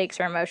high the stakes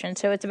or emotion.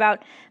 So it's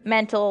about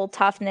mental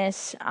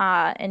toughness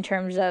in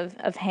terms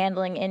of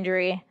handling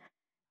injury.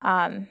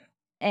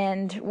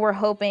 And we're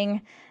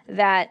hoping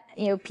that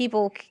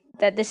people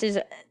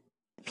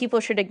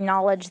should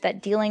acknowledge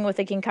that dealing with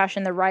a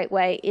concussion the right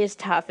way is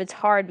tough. It's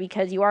hard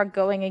because you are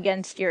going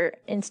against your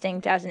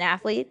instinct as an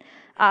athlete,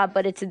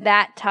 but it's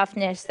that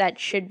toughness that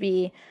should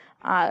be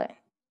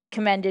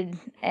commended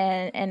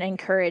and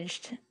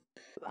encouraged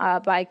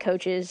by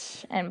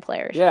coaches and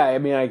players. Yeah, I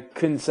mean, I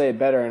couldn't say it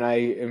better, and I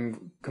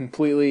am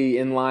completely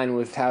in line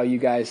with how you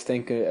guys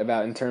think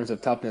about in terms of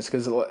toughness.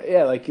 Because,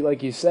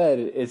 like you said,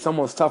 it's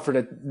almost tougher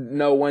to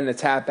know when to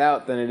tap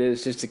out than it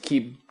is just to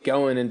keep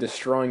going and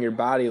destroying your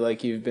body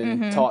like you've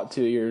been taught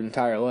to your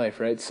entire life,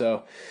 right?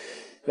 So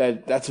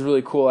that's a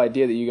really cool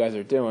idea that you guys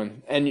are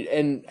doing.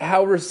 And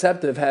how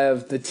receptive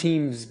have the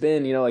teams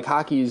been? Like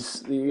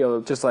hockey's,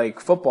 just like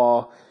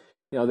football,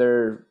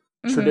 they're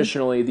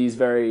traditionally these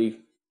very,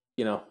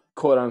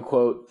 quote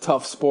unquote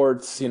tough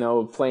sports,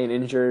 playing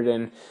injured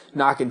and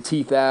knocking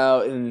teeth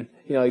out and,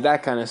 like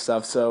that kind of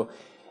stuff. So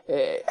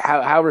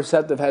how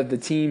receptive have the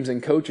teams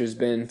and coaches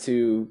been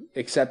to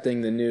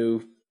accepting the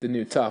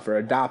new tough or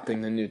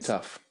adopting the new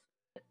tough?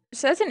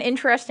 So that's an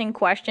interesting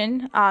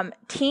question.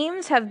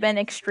 Teams have been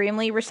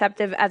extremely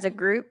receptive as a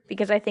group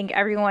because I think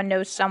everyone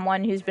knows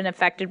someone who's been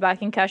affected by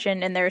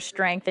concussion and their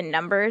strength in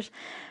numbers.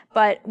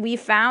 But we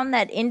found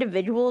that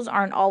individuals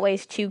aren't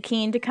always too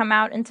keen to come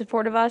out in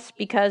support of us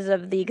because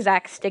of the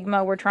exact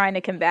stigma we're trying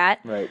to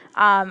combat. Right.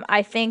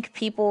 I think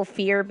people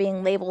fear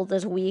being labeled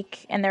as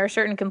weak, and there are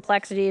certain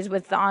complexities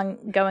with the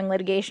ongoing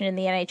litigation in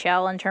the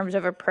NHL in terms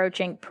of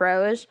approaching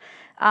pros.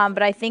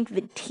 But I think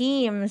the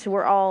teams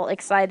were all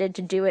excited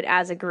to do it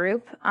as a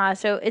group.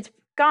 So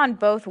gone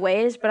both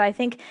ways, but I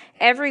think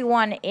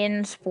everyone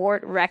in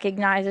sport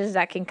recognizes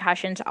that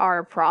concussions are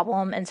a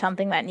problem and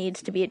something that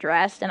needs to be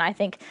addressed. And I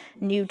think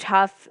New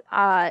Tough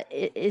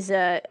is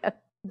a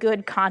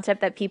good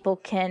concept that people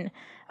can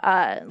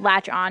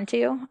latch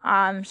onto.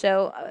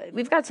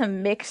 We've got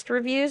some mixed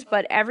reviews,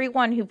 but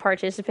everyone who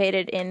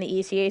participated in the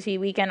ECAC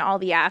weekend, all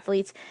the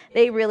athletes,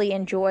 they really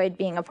enjoyed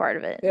being a part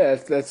of it. Yeah,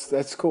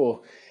 that's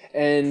cool.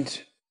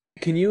 And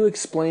can you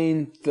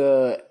explain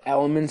the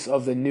elements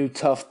of the New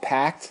Tough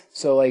Pact?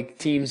 So, like,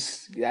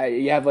 teams,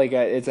 you have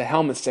it's a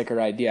helmet sticker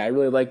idea. I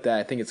really like that.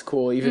 I think it's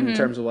cool, even in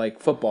terms of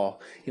like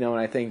football. And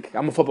I think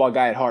I'm a football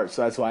guy at heart,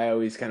 so that's why I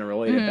always kind of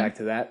relate it back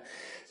to that.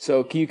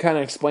 So, can you kind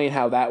of explain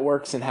how that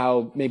works and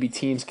how maybe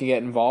teams can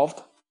get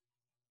involved?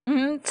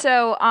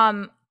 So,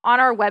 on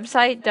our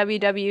website,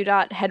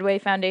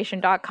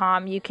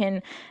 www.headwayfoundation.com, you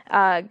can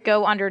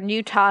go under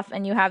New Tough,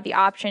 and you have the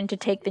option to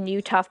take the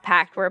New Tough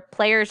Pact, where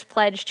players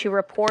pledge to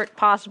report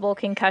possible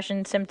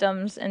concussion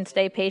symptoms and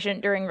stay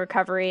patient during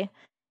recovery,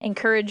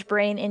 encourage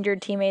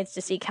brain-injured teammates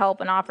to seek help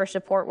and offer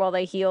support while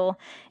they heal,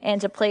 and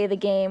to play the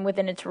game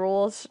within its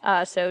rules,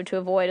 so to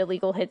avoid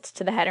illegal hits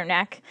to the head or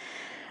neck.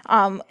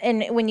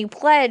 And when you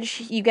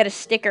pledge, you get a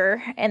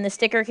sticker, and the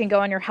sticker can go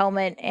on your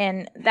helmet.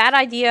 And that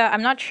idea,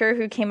 I'm not sure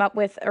who came up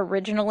with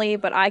originally,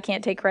 but I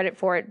can't take credit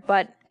for it.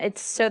 But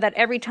it's so that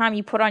every time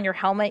you put on your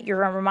helmet, you're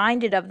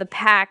reminded of the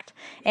pact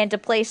and to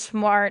play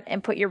smart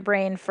and put your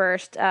brain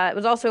first. It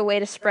was also a way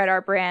to spread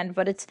our brand,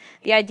 but it's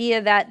the idea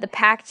that the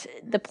pact,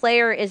 the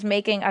player is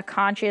making a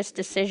conscious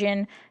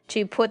decision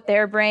to put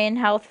their brain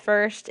health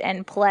first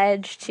and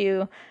pledge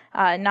to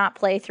not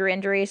play through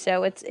injury.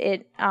 So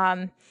it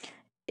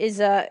is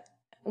a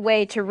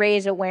way to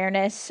raise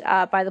awareness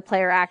by the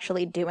player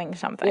actually doing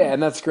something. Yeah,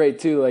 and that's great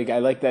too. Like, I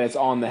like that it's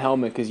on the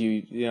helmet, because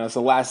it's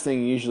the last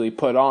thing you usually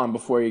put on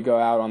before you go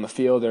out on the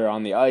field or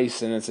on the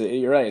ice. And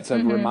you're right, it's a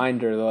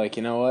reminder, like,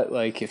 you know what,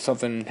 like, if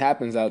something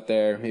happens out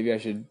there, maybe I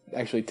should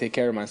actually take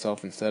care of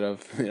myself instead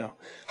of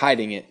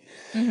hiding it.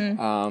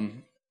 All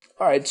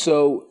right,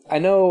 so I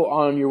know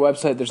on your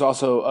website there's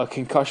also a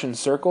concussion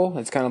circle.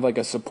 It's kind of like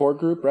a support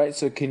group, right?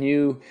 So can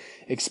you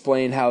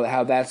explain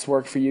how that's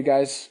worked for you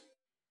guys?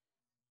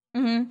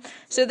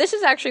 So this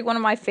is actually one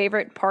of my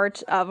favorite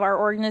parts of our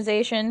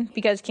organization,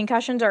 because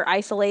concussions are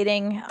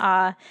isolating,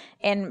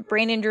 and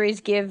brain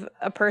injuries give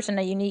a person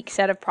a unique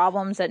set of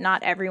problems that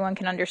not everyone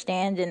can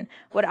understand. And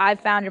what I've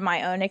found in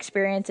my own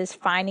experience is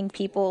finding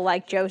people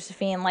like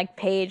Josephine, like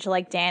Paige,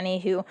 like Danny,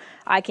 who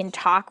I can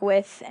talk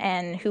with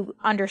and who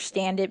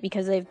understand it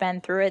because they've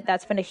been through it.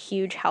 That's been a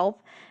huge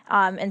help.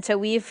 And so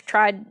we've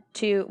tried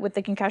to, with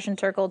the Concussion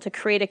Circle, to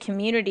create a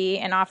community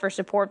and offer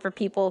support for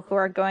people who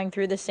are going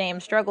through the same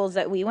struggles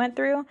that we went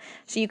through.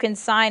 So you can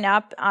sign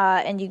up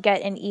and you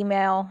get an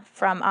email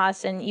from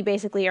us, and you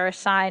basically are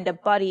assigned a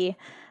buddy,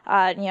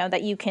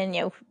 that you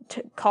can,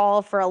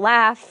 call for a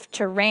laugh,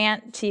 to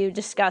rant, to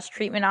discuss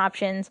treatment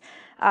options.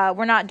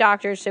 We're not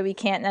doctors, so we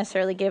can't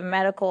necessarily give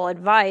medical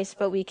advice,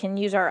 but we can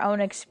use our own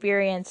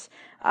experience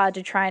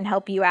to try and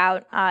help you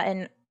out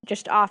and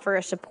just offer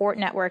a support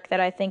network that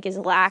I think is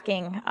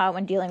lacking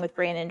when dealing with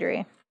brain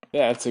injury.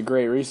 Yeah, it's a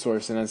great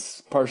resource, and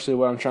that's partially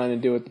what I'm trying to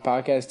do with the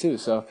podcast too.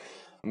 So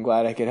I'm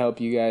glad I could help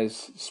you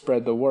guys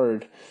spread the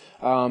word.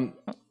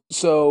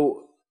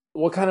 So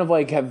what kind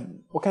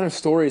of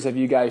stories have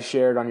you guys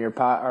shared on your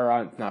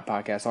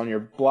on your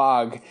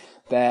blog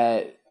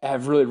that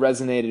have really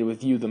resonated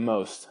with you the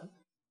most?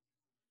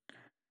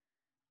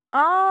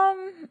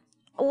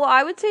 Well,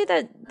 I would say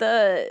that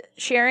the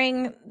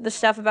sharing the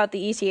stuff about the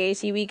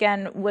ECAC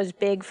weekend was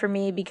big for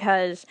me,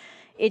 because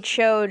it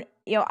showed,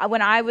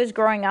 when I was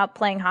growing up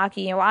playing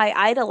hockey, I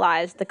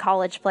idolized the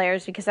college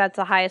players because that's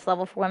the highest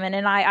level for women,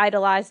 and I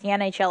idolized the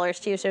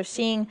NHLers too. So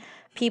seeing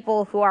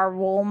people who are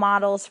role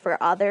models for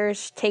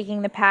others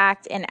taking the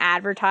pact and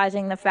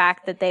advertising the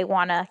fact that they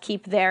want to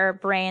keep their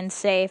brains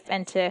safe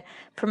and to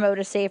promote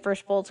a safer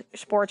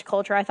sports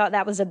culture, I thought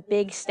that was a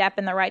big step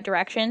in the right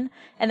direction.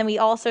 And then we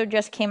also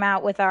just came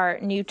out with our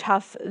New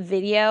Tough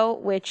video,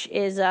 which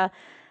is a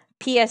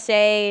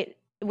PSA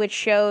which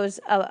shows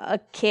a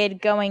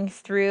kid going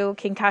through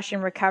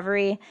concussion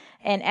recovery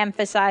and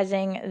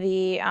emphasizing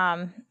the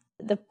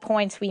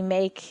points we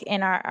make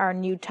in our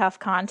New Tough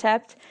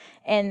concept.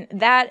 And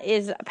that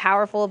is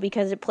powerful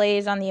because it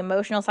plays on the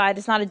emotional side.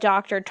 It's not a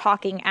doctor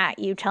talking at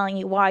you, telling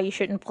you why you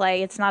shouldn't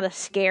play. It's not a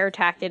scare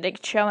tactic.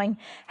 It's showing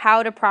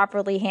how to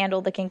properly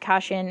handle the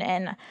concussion,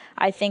 and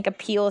I think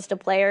appeals to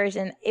players.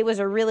 And it was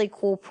a really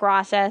cool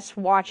process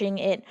watching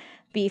it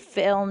be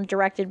filmed,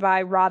 directed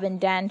by Robin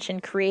Dench,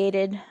 and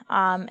created,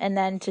 and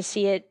then to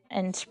see it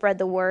and spread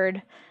the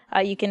word.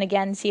 You can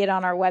again see it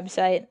on our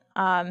website.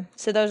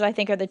 So those, I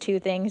think, are the two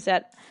things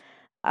that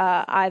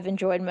I've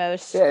enjoyed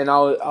most. Yeah, and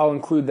I'll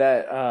include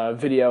that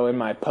video in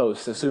my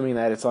post, assuming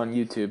that it's on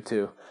YouTube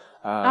too.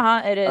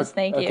 It is.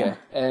 Thank you.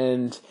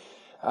 And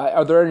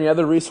are there any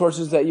other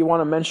resources that you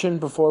want to mention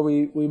before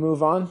we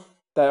move on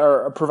that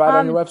are provided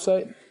on your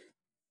website?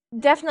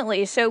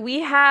 Definitely. So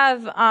we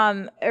have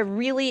a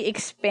really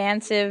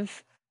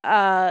expansive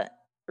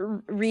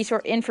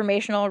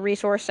informational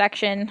resource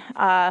section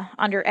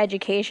under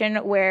education,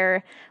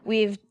 where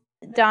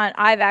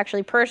I've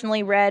actually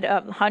personally read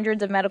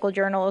hundreds of medical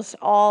journals,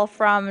 all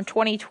from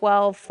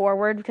 2012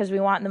 forward, because we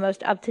want the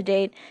most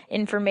up-to-date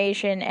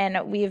information,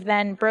 and we've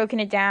then broken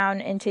it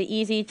down into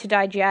easy to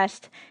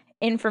digest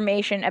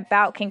information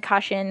about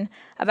concussion,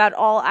 about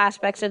all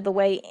aspects of the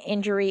way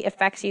injury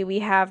affects you. We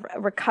have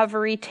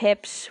recovery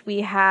tips.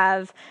 We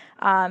have,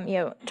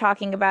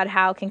 talking about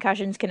how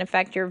concussions can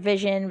affect your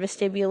vision,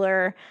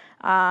 vestibular,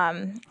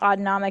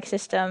 autonomic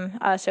system.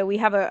 So we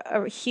have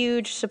a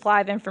huge supply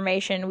of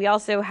information. We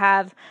also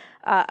have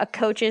a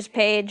coaches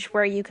page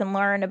where you can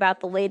learn about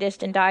the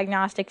latest in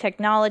diagnostic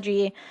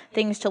technology,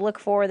 things to look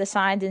for, the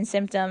signs and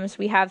symptoms.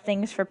 We have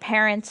things for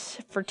parents,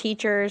 for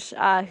teachers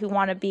who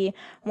want to be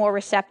more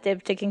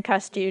receptive to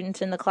concussed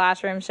students in the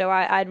classroom. So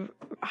I'd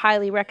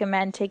highly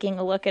recommend taking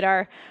a look at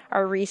our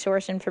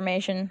resource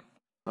information.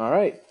 All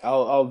right.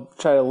 I'll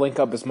try to link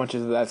up as much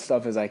of that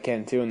stuff as I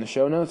can too in the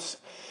show notes.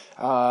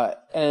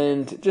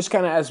 And just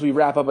kind of as we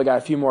wrap up, I got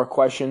a few more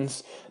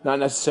questions, not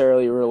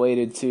necessarily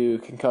related to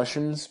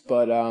concussions,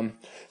 but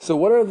so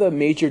what are the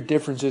major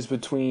differences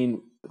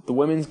between the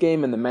women's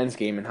game and the men's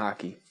game in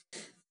hockey?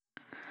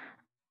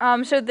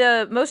 So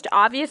the most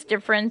obvious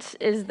difference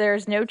is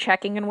there's no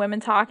checking in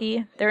women's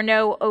hockey. There are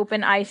no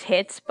open ice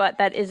hits, but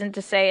that isn't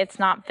to say it's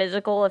not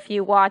physical. If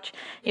you watch,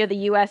 the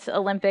U.S.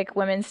 Olympic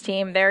women's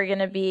team, they're going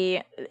to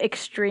be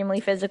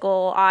extremely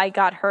physical. I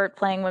got hurt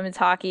playing women's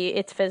hockey.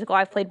 It's physical.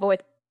 I've played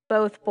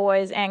both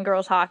boys and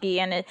girls hockey,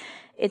 and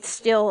it's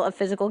still a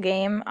physical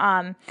game.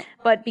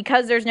 But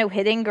because there's no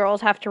hitting,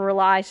 girls have to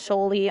rely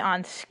solely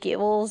on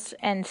skills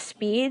and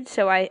speed.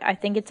 So I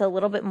think it's a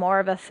little bit more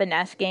of a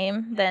finesse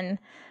game than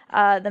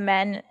the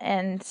men,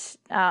 and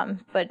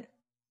but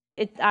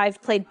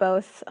I've played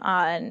both,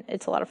 and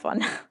it's a lot of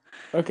fun.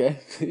 Okay,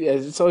 yeah,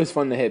 it's always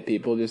fun to hit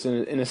people, just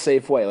in a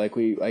safe way, like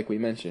we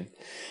mentioned.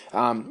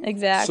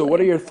 Exactly. So, what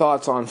are your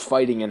thoughts on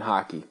fighting in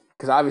hockey?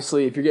 Because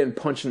obviously, if you're getting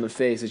punched in the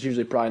face, it's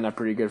usually probably not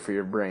pretty good for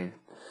your brain.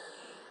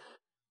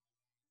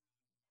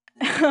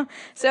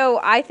 So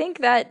I think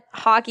that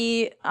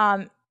hockey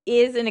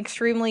is an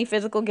extremely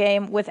physical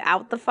game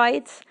without the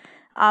fights.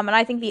 And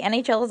I think the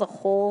NHL as a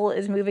whole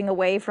is moving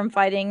away from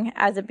fighting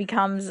as it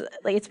becomes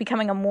it's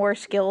becoming a more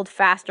skilled,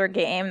 faster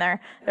game. There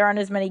aren't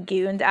as many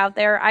goons out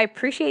there. I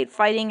appreciate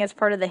fighting as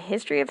part of the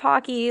history of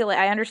hockey.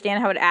 I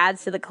understand how it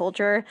adds to the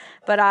culture,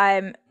 but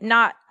I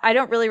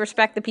don't really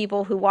respect the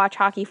people who watch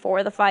hockey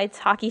for the fights.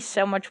 Hockey's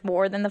so much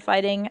more than the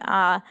fighting.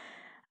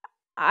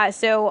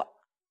 So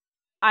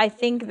I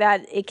think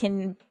that it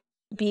can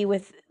be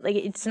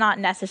it's not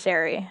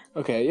necessary.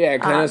 Okay, yeah,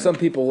 because I know some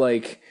people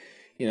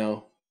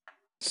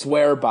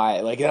swear by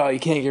it, you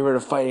can't get rid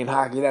of fighting in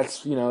hockey.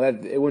 That's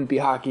that it wouldn't be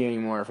hockey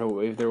anymore if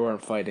there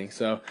weren't fighting.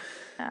 So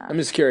I'm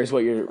just curious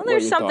what your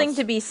there's something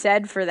to be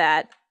said for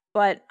that,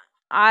 but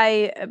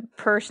I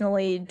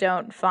personally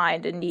don't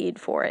find a need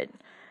for it.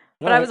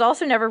 But right. I was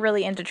also never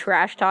really into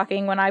trash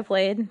talking when I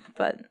played,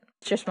 but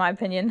it's just my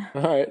opinion.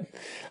 All right.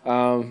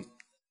 All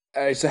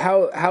right. So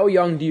how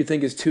young do you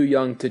think is too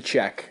young to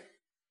check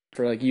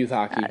for youth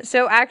hockey?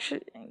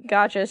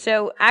 Gotcha.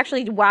 So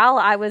actually, while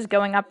I was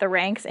going up the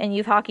ranks in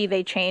youth hockey,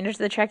 they changed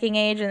the checking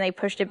age and they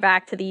pushed it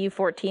back to the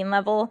U14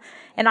 level.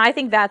 And I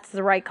think that's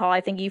the right call.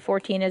 I think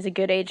U14 is a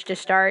good age to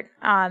start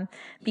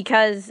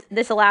because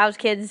this allows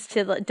kids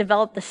to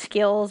develop the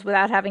skills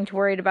without having to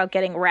worry about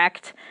getting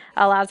wrecked,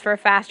 allows for a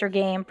faster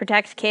game,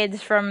 protects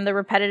kids from the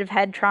repetitive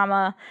head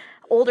trauma.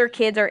 Older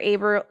kids are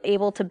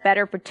able to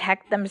better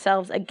protect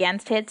themselves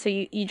against hits, so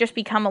you just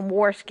become a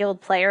more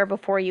skilled player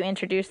before you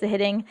introduce the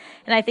hitting.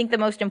 And I think the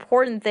most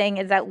important thing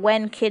is that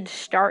when kids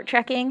start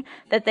checking,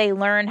 that they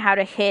learn how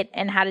to hit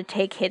and how to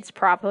take hits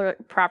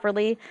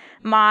properly.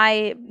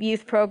 My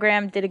youth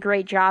program did a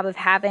great job of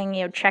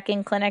having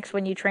checking clinics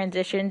when you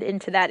transitioned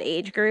into that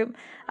age group,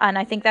 and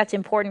I think that's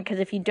important because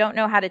if you don't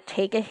know how to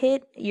take a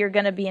hit, you're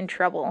going to be in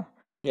trouble.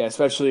 Yeah,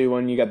 especially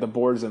when you got the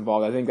boards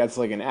involved. I think that's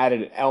an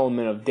added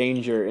element of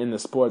danger in the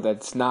sport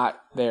that's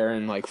not there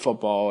in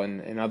football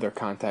and other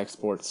contact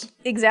sports.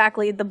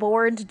 Exactly. The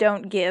boards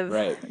don't give.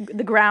 Right.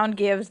 The ground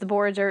gives. The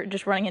boards are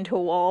just running into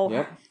a wall.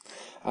 Yep.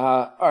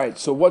 All right.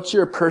 So what's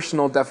your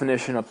personal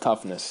definition of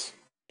toughness?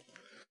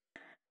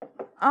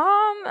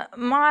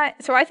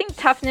 So I think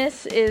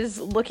toughness is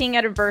looking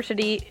at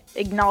adversity,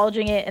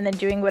 acknowledging it, and then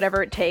doing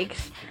whatever it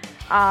takes.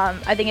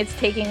 I think it's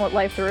taking what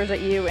life throws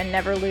at you and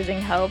never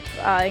losing hope.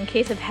 In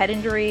case of head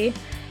injury,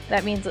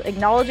 that means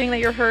acknowledging that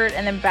you're hurt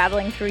and then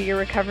battling through your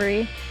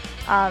recovery.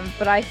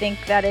 But I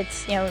think that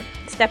it's,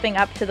 stepping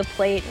up to the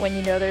plate when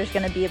you know there's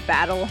going to be a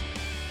battle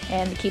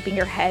and keeping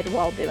your head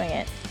while doing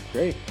it.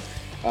 Great.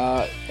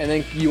 And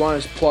then you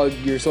want to plug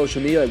your social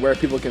media, where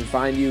people can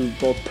find you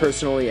both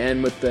personally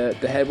and with the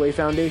Headway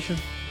Foundation?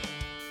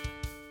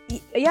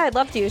 Yeah, I'd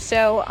love to.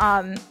 So,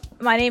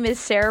 my name is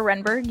Sarah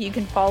Renberg. You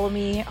can follow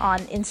me on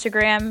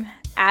Instagram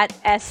at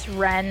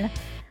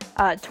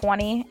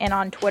sren20 and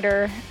on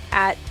Twitter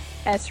at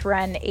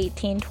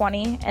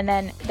sren1820. And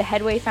then the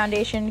Headway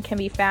Foundation can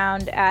be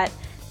found at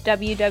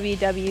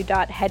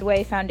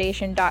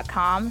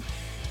www.headwayfoundation.com.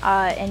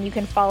 And you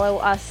can follow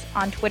us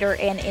on Twitter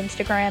and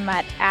Instagram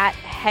at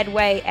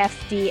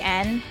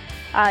HeadwayFDN.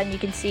 And you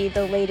can see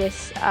the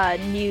latest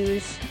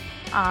news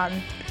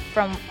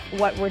from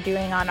what we're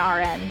doing on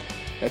our end.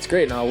 That's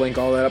great, and I'll link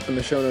all that up in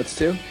the show notes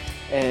too.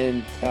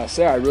 And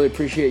Sarah, I really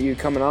appreciate you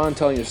coming on,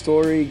 telling your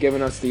story,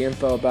 giving us the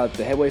info about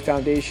the Headway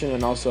Foundation,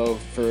 and also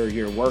for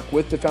your work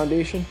with the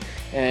foundation.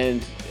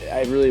 And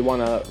I really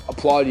want to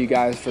applaud you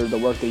guys for the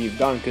work that you've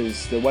done,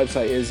 because the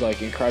website is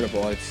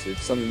incredible. It's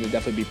something to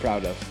definitely be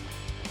proud of.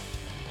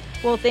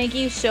 Well, thank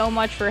you so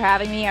much for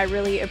having me. I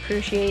really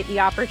appreciate the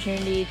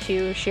opportunity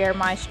to share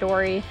my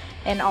story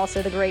and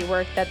also the great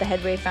work that the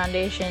Headway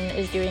Foundation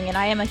is doing. And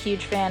I am a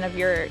huge fan of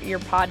your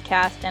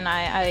podcast, and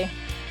I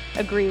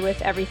agree with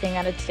everything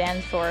that it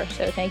stands for.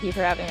 So thank you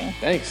for having me.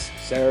 Thanks,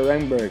 Sarah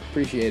Renberg.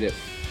 Appreciate it.